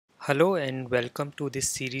Hello and welcome to this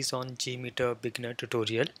series on JMeter Beginner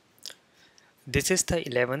tutorial. This is the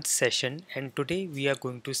 11th session and today we are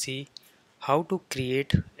going to see how to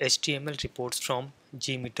create HTML reports from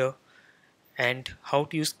JMeter and how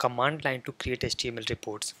to use command line to create HTML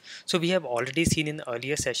reports. So we have already seen in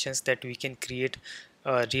earlier sessions that we can create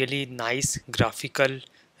really nice graphical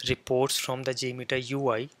reports from the JMeter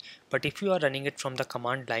UI, but if you are running it from the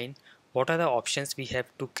command line, what are the options we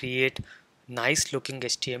have to create nice looking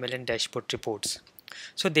HTML and dashboard reports?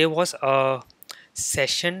 So there was a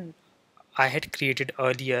session I had created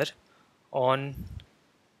earlier on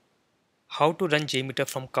how to run JMeter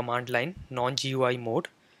from command line non-GUI mode.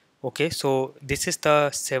 Okay, so this is the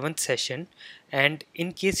 7th session, and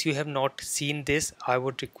in case you have not seen this, I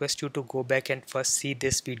would request you to go back and first see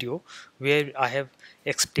this video where I have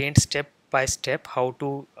explained step by step how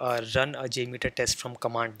to run a JMeter test from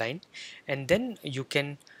command line, and then you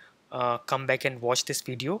can come back and watch this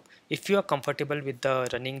video. If you are comfortable with the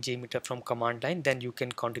running JMeter from command line, then you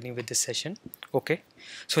can continue with this session. Okay,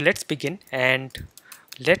 so let's begin and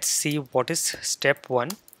let's see what is step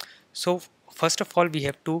 1. So first of all, we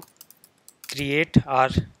have to create our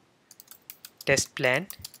test plan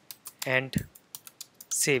and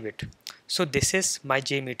save it. So this is my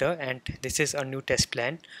JMeter and this is a new test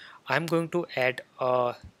plan. I'm going to add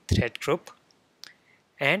a thread group,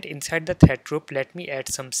 and inside the thread group let me add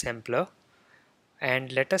some sampler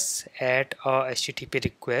and let us add a HTTP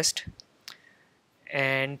request,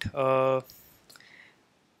 and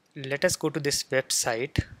let us go to this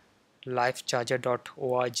website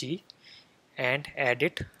lifecharger.org and add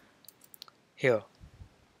it here.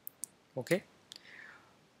 Okay,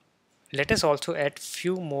 let us also add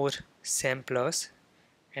few more samplers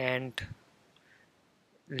and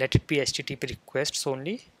let it be HTTP requests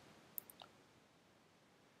only.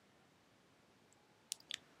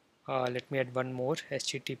 Let me add one more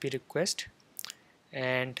HTTP request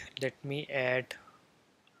and let me add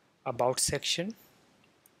about section.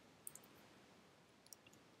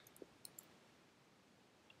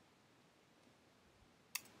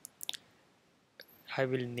 I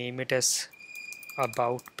will name it as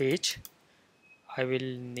about page. I will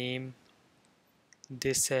name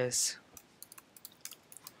this as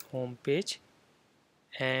home page,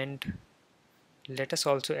 and let us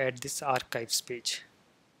also add this archives page.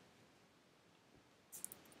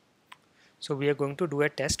 So we are going to do a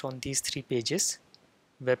test on these 3 pages,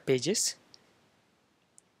 web pages.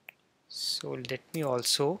 So let me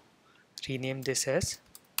also rename this as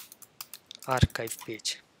archive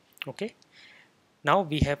page. Okay, now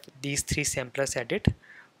we have these 3 samplers added.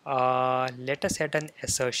 Let us add an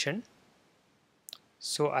assertion.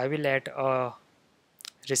 So I will add a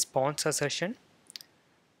response assertion,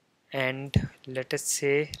 and let us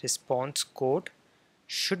say response code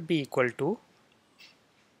should be equal to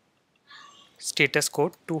status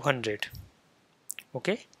code 200.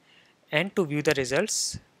 Okay, and to view the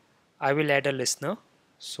results I will add a listener.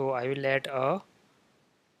 So I will add a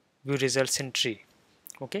view results in tree.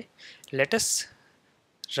 Okay, let us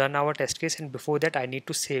run our test case, and before that I need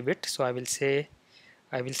to save it. So I will say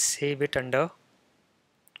I will save it under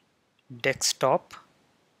desktop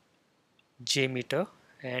JMeter,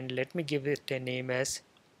 and let me give it a name as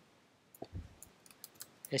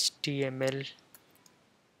HTML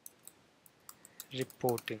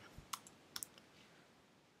reporting.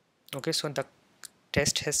 Okay, so the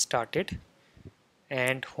test has started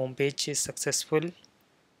and home page is successful,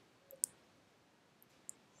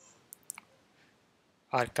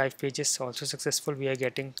 archive page is also successful, we are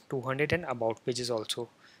getting 200, and about page is also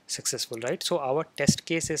successful, right? So our test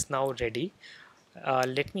case is now ready.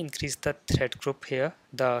 Let me increase the thread group here,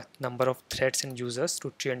 the number of threads and users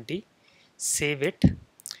to 20, save it,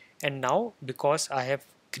 and now because I have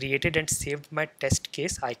created and saved my test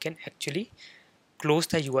case, I can actually close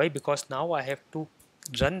the UI because now I have to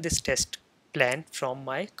run this test plan from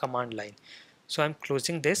my command line. So I'm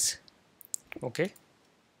closing this. Okay,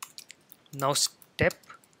 now step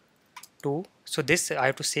 2. So this I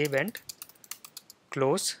have to save and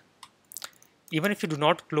close. Even if you do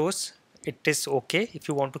not close, it is okay. If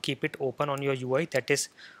you want to keep it open on your UI, that is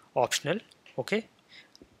optional. Okay,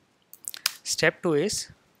 step 2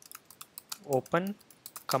 is open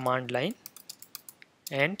command line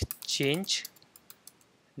and change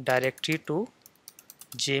directory to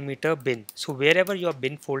JMeter bin. So wherever your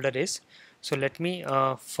bin folder is, so let me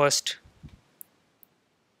first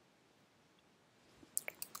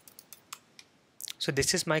so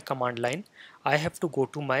this is my command line. I have to go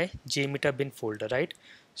to my JMeter bin folder, right?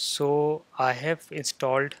 So I have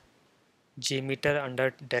installed JMeter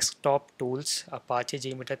under desktop tools, Apache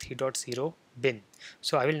JMeter 3.0, bin.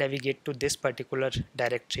 So I will navigate to this particular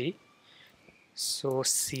directory. So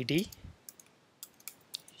cd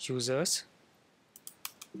users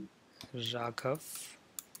Raghav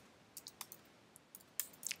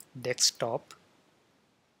desktop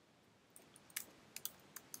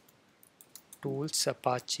tools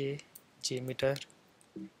Apache JMeter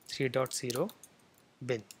 3.0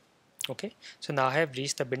 bin. Okay, so now I have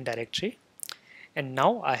reached the bin directory, and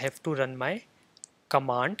now I have to run my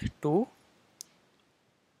command to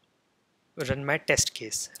run my test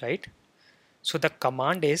case, right? So the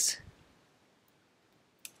command is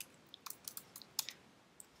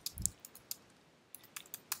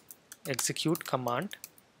execute command.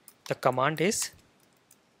 The command is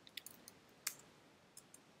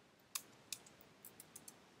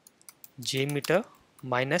JMeter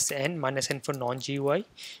 -n for non-GUI,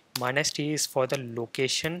 -t is for the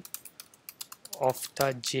location of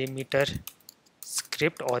the JMeter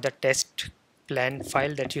script or the test plan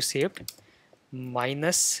file that you saved,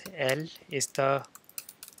 -l is the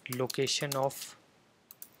location of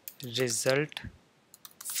result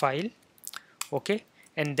file. Okay,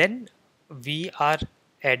 and then we are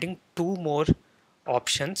adding two more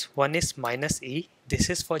options. One is -e, this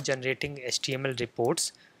is for generating HTML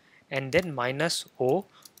reports, and then -o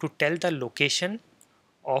to tell the location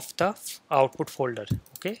of the output folder.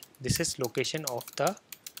 Okay, this is location of the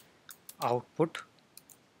output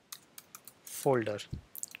folder.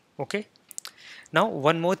 Okay, now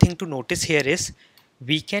one more thing to notice here is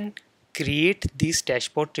we can create these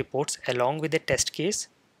dashboard reports along with the test case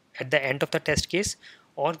at the end of the test case,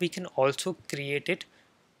 or we can also create it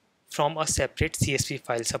from a separate CSV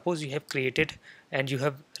file. Suppose you have created and you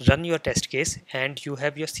have run your test case and you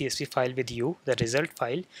have your CSV file with you, the result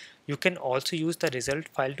file. You can also use the result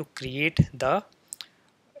file to create the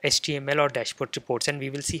HTML or dashboard reports, and we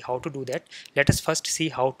will see how to do that. Let us first see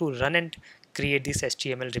how to run and create these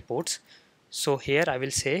HTML reports. So here I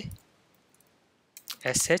will say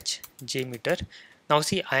sh JMeter. Now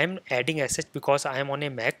see, I am adding sh because I am on a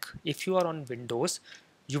Mac. If you are on Windows,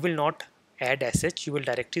 you will not add sh, you will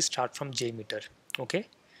directly start from JMeter. Okay,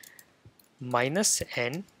 -n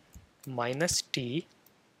 -t,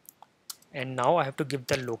 and now I have to give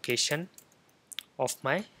the location of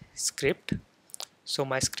my script. So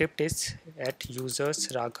my script is at users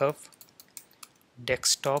Raghav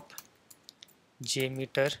desktop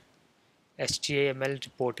JMeter HTML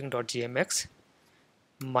reporting.jmx,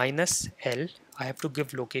 -l, I have to give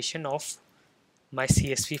location of my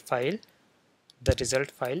CSV file, the result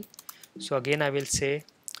file. So again I will say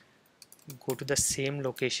go to the same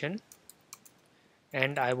location,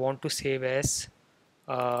 and I want to save as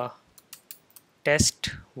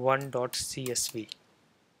test1.csv.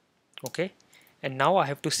 okay, and now I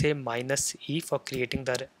have to say -e for creating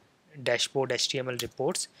the dashboard HTML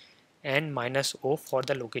reports, and -o for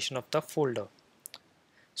the location of the folder.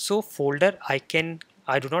 So folder,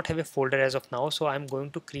 I do not have a folder as of now, so I'm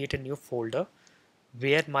going to create a new folder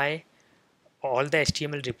where my all the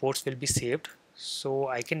HTML reports will be saved. So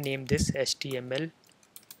I can name this HTML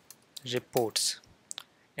reports,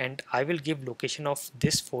 and I will give location of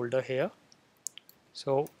this folder here.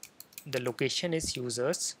 So the location is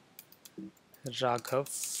users Raghav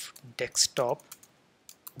desktop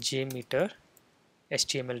JMeter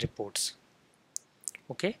HTML reports.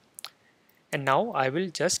 Okay, and now I will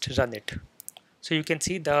just run it. So you can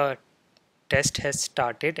see the test has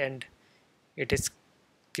started and it is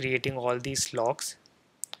creating all these logs.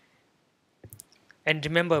 And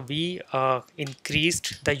remember, we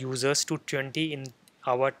increased the users to 20 in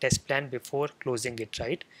our test plan before closing it,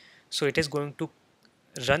 right? So it is going to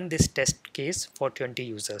run this test case for 20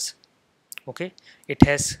 users. Okay, it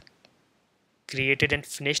has created and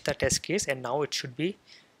finished the test case, and now it should be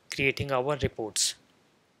creating our reports.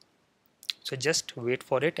 So just wait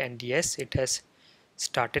for it, and yes, it has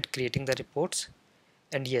started creating the reports.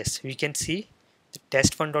 And yes, we can see the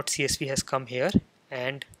test1.csv has come here,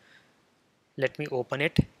 and let me open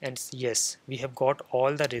it, and yes, we have got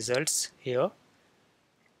all the results here.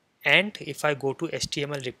 And if I go to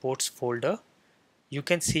HTML reports folder, you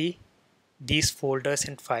can see these folders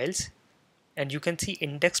and files, and you can see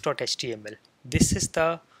index.html. This is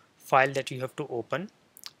the file that you have to open,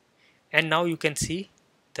 and now you can see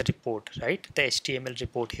the report, right? The HTML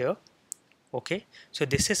report here. Okay, so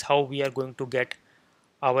this is how we are going to get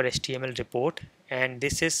our HTML report, and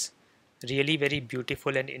this is really very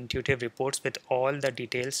beautiful and intuitive reports with all the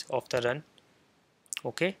details of the run.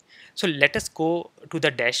 Okay, so let us go to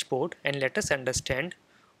the dashboard and let us understand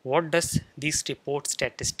what does these report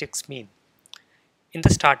statistics mean. In the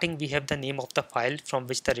starting, we have the name of the file from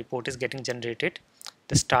which the report is getting generated,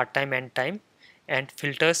 the start time, end time, and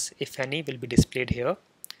filters, if any, will be displayed here.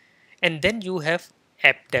 And then you have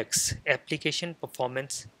AppDex, Application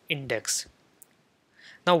Performance Index.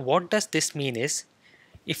 Now what does this mean is,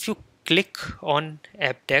 if you click on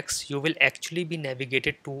AppDex, you will actually be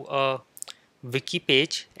navigated to a wiki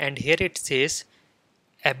page, and here it says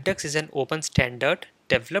AppDex is an open standard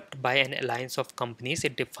developed by an alliance of companies.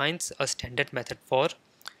 It defines a standard method for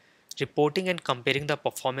reporting and comparing the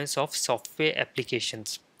performance of software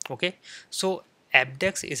applications. Okay, so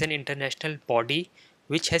AppDex is an international body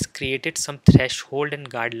which has created some threshold and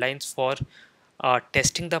guidelines for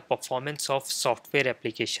testing the performance of software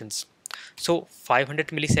applications. So 500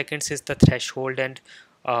 milliseconds is the threshold, and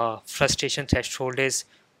frustration threshold is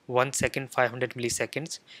 1 second 500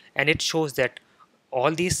 milliseconds, and it shows that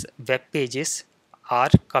all these web pages are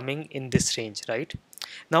coming in this range. Right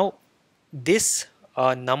now, this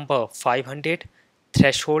number 500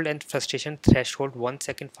 threshold and frustration threshold 1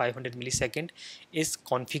 second 500 millisecond is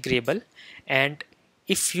configurable, and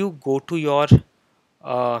if you go to your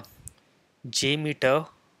uh, JMeter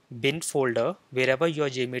bin folder, wherever your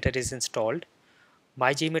JMeter is installed,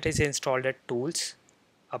 my JMeter is installed at tools,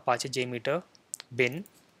 Apache JMeter bin,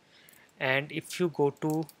 and if you go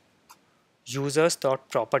to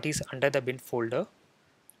users.properties under the bin folder,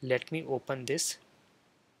 let me open this,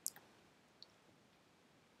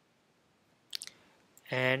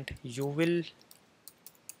 and you will,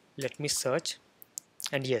 let me search,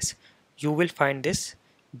 and yes, you will find this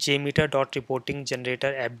JMeter.reporting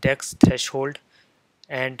generator AppDex threshold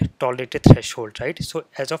and tolerated threshold, right? So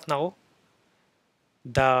as of now,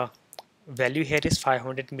 the value here is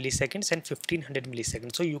 500 milliseconds and 1500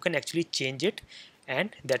 milliseconds, so you can actually change it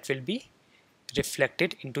and that will be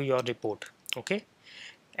reflected into your report. Okay,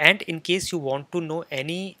 and in case you want to know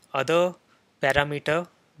any other parameter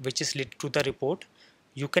which is linked to the report,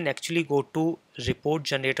 you can actually go to report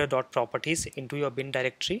generator.properties into your bin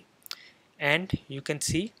directory, and you can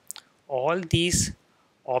see all these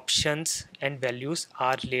options and values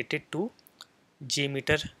are related to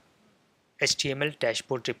JMeter HTML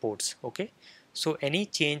dashboard reports. Okay, so any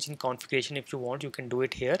change in configuration, if you want, you can do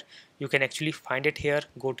it here. You can actually find it here,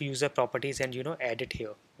 go to user properties and add it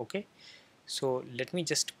here. Okay, so let me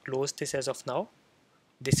just close this as of now.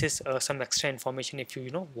 This is some extra information if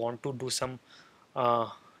you want to do some uh,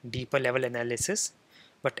 deeper level analysis,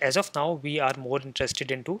 but as of now we are more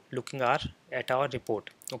interested into looking at our report.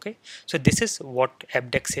 Okay, so this is what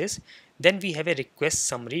AppDex is. Then we have a request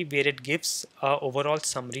summary where it gives a overall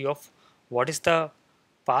summary of what is the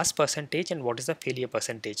pass percentage and what is the failure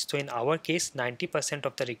percentage. So in our case, 90%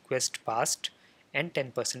 of the request passed and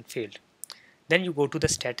 10% failed. Then you go to the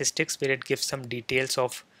statistics where it gives some details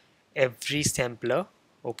of every sampler.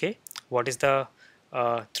 Okay, what is the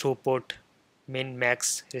throughput, min,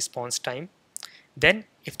 max, response time. Then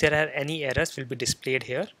if there are any errors, will be displayed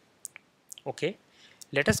here. Okay,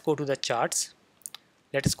 let us go to the charts.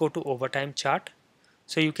 Let us go to overtime chart.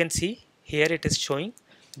 So you can see here it is showing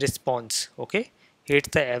response. Okay, here it's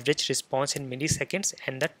the average response in milliseconds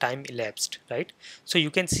and the time elapsed, right? So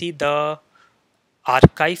you can see the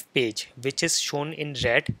archive page which is shown in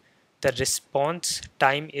red, the response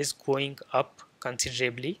time is going up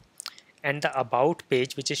considerably, and the about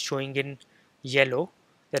page which is showing in yellow,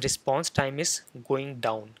 the response time is going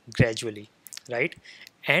down gradually, right?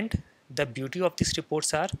 And the beauty of these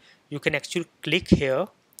reports are you can actually click here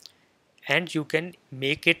and you can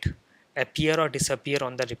make it appear or disappear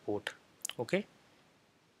on the report. Okay,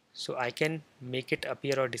 so I can make it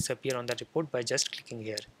appear or disappear on the report by just clicking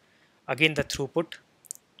here. Again, the throughput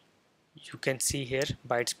you can see here,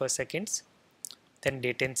 bytes per seconds. Then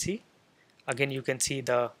latency, again you can see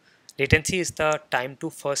the latency is the time to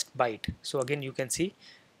first byte, so again you can see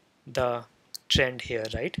the trend here,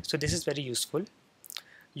 right? So this is very useful.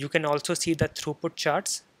 You can also see the throughput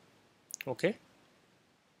charts. Okay,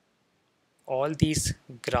 all these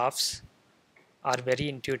graphs are very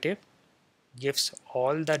intuitive, gives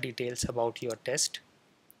all the details about your test.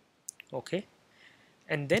 Okay,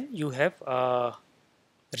 and then you have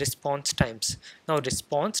response times. Now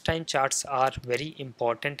response time charts are very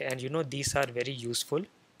important, and these are very useful.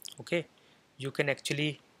 Okay, you can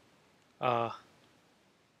actually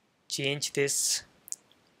change this,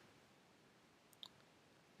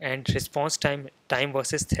 and response time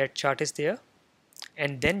versus thread chart is there,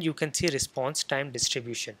 and then you can see response time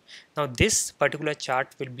distribution. Now this particular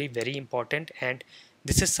chart will be very important, and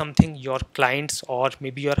this is something your clients or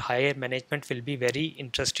maybe your higher management will be very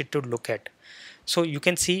interested to look at. So you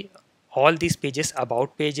can see all these pages,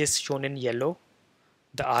 about page is shown in yellow,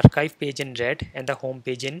 the archive page in red, and the home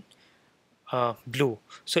page in blue.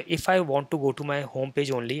 So if I want to go to my home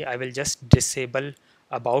page only, I will just disable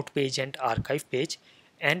about page and archive page,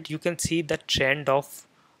 and you can see the trend of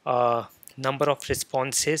uh, number of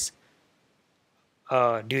responses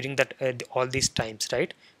during that all these times,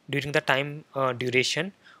 right? During the time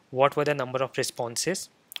duration, what were the number of responses?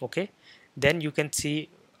 Okay, then you can see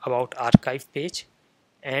about archive page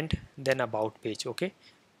and then about page. Okay,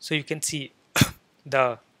 so you can see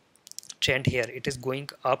the trend here. It is going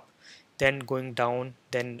up, then going down,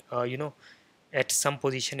 then at some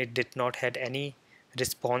position it did not had any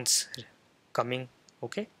response coming.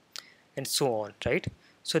 Okay, and so on, right?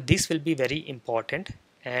 So this will be very important,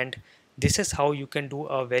 and this is how you can do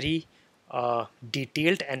a very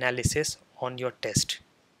detailed analysis on your test.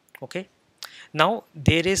 Okay, now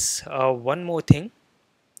there is one more thing.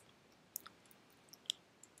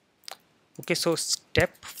 Okay, so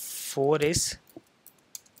step 4 is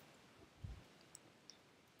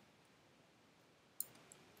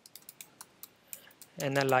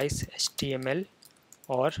analyze HTML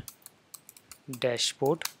or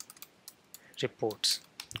dashboard reports.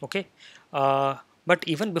 Okay, but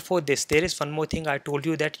even before this, there is one more thing. I told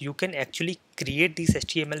you that you can actually create these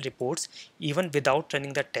HTML reports even without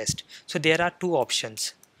running the test. So there are two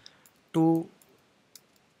options: to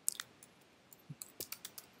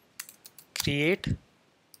create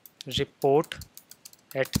report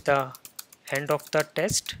at the end of the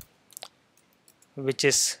test, which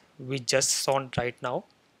is we just saw right now,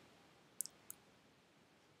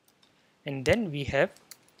 and then we have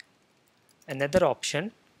another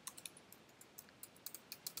option: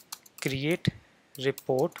 create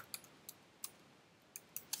report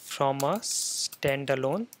from a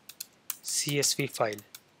standalone CSV file.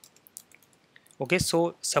 Okay,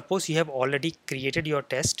 so suppose you have already created your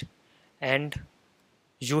test and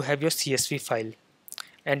you have your CSV file,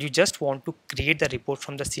 and you just want to create the report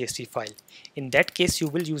from the CSV file. In that case, you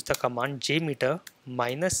will use the command JMeter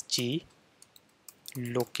 -g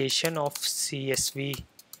location of CSV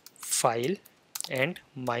file and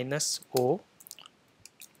 -o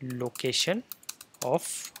location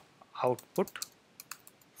of output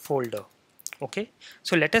folder. Okay,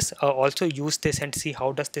 so let us also use this and see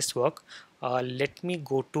how does this work. Let me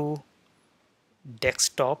go to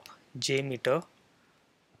desktop JMeter.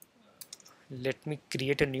 Let me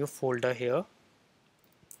create a new folder here.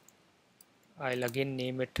 I'll again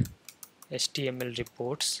name it HTML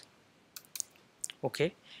reports.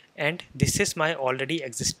 Okay, and this is my already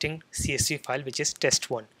existing CSV file, which is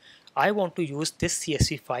test1. I want to use this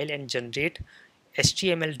CSV file and generate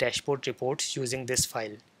HTML dashboard reports using this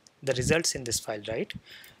file, the results in this file, right?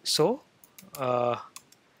 So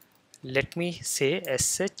let me say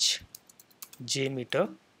sh jmeter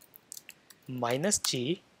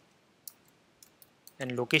 -g,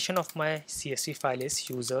 and location of my CSV file is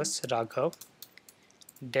users Raghav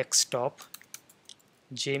desktop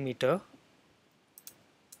jmeter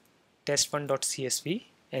test1.csv,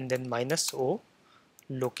 and then -o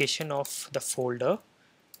location of the folder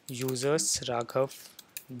users Raghav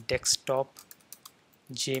desktop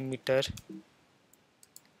JMeter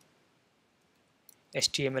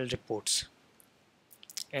HTML reports,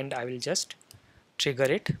 and I will just trigger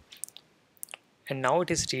it, and now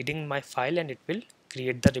it is reading my file and it will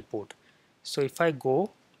create the report. So if I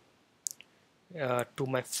go to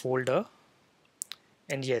my folder,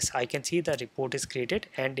 and yes, I can see the report is created,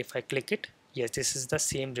 and if I click it, yes, this is the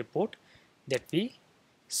same report that we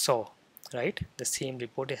saw, right? The same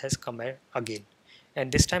report has come again,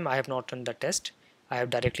 and this time I have not run the test. I have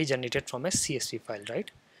directly generated from a CSV file, right?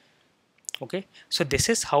 Okay, so this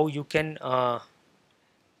is how you can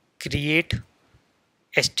create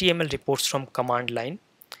HTML reports from command line.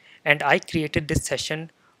 And I created this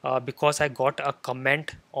session because I got a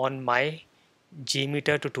comment on my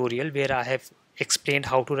JMeter tutorial where I have explained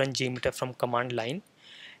how to run JMeter from command line,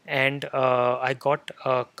 and I got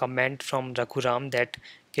a comment from Raghuram that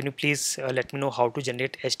can you please let me know how to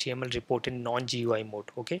generate HTML report in non-GUI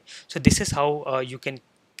mode. Okay, so this is how you can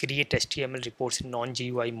create HTML reports in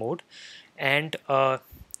non-GUI mode. And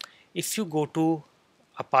if you go to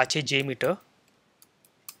Apache JMeter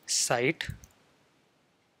site,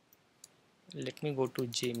 let me go to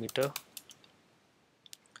JMeter.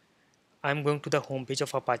 I'm going to the home page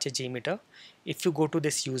of Apache JMeter. If you go to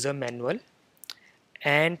this user manual,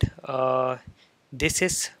 and this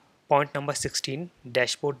is point number 16,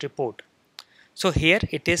 dashboard report. So here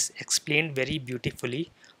it is explained very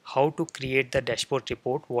beautifully how to create the dashboard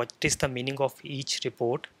report, what is the meaning of each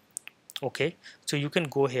report. Okay, so you can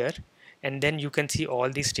go here and then you can see all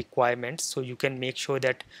these requirements, so you can make sure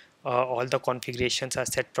that all the configurations are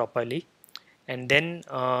set properly, and then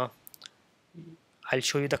I'll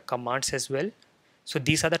show you the commands as well. So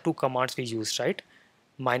these are the two commands we used, right?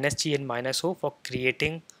 -G and -O for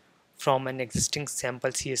creating from an existing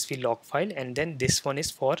sample CSV log file, and then this one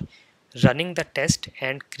is for running the test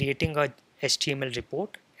and creating a HTML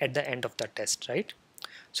report at the end of the test, right?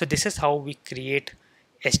 So this is how we create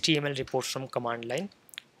HTML reports from command line.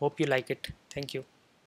 Hope you like it. Thank you.